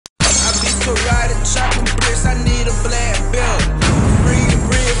karate chopping bricks, I need a black belt. Free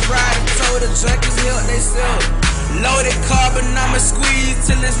bread rider, told the junkies help they self. Loaded carbon, I'ma squeeze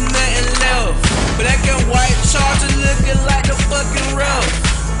till there's nothing left. Black and white charger looking like the fucking rough.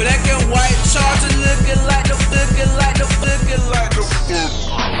 Black and white charger looking like the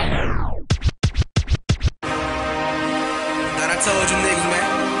Thought I told you niggas, man.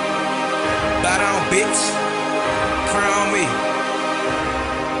 Bow down, bitch. Crown me.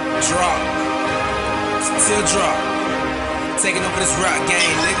 Drop. It's Teardrop. Taking over this rock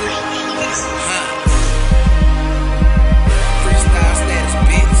game, nigga. Freestyle status,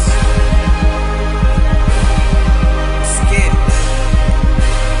 bitch. Skid.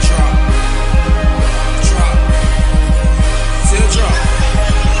 Drop. Drop. Teardrop.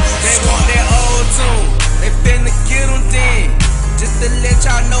 They want that old tune. They finna get them then. Just to let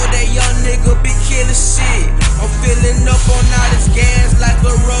y'all know that young nigga be killing shit. I'm filling up on all this gas like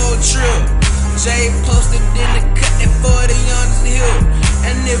a road trip. Jay posted in the cut that 40 on his hip.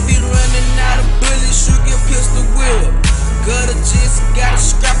 And if he running out of bullets, you can pistol whip. Gutter just got a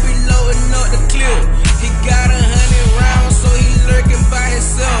scrappy loading up the clip. He got 100 rounds, so he lurking by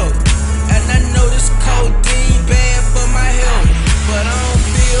himself. And I know this codeine bad for my health, but I don't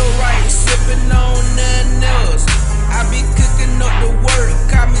feel right sipping on nothing else. I be cooking up the work,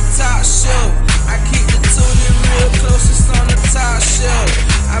 call me top shelf. I keep the tuning real close, it's on the top shelf.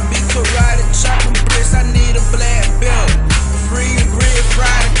 I be karate chopping bricks, I need a black belt. Free bread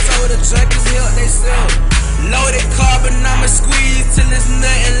Friday, told the junkies help they self. Loaded carbon, I'ma squeeze till there's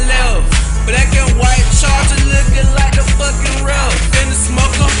nothing left. Black and white charger looking like the fucking rough. Finna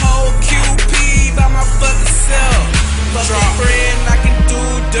smoke a whole QP by my fucking self. Fuck a friend, I can do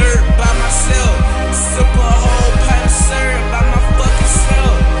dirt by myself. Sip a whole pint of syrup by my fucking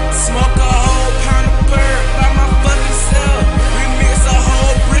self. Smoke a whole pound of perk by my fucking self. Remix a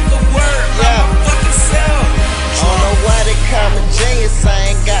whole brick of work by my fucking self. I don't know why they call me genius,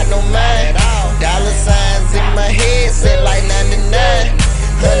 I ain't got no mind. Dollar signs in my head, set like 99.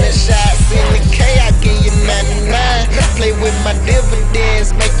 100 shots in the K, I give you 99. Play with my dividends,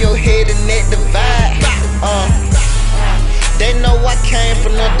 make your head and neck divide. They know I came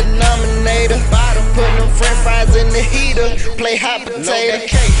from the denominator. Put them french fries in the heater, play hot potato.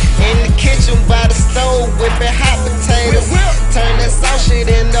 In the kitchen by the stove, whipping hot potatoes. Turn that soft shit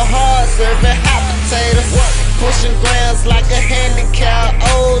into hard, serving hot potatoes. Pushing grams like a handicapped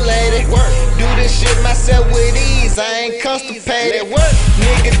old lady. Do this shit myself with ease, I ain't constipated.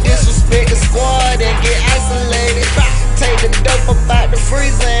 Nigga disrespect the squad and get isolated. Take the dope up out the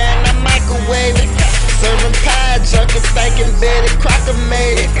freezer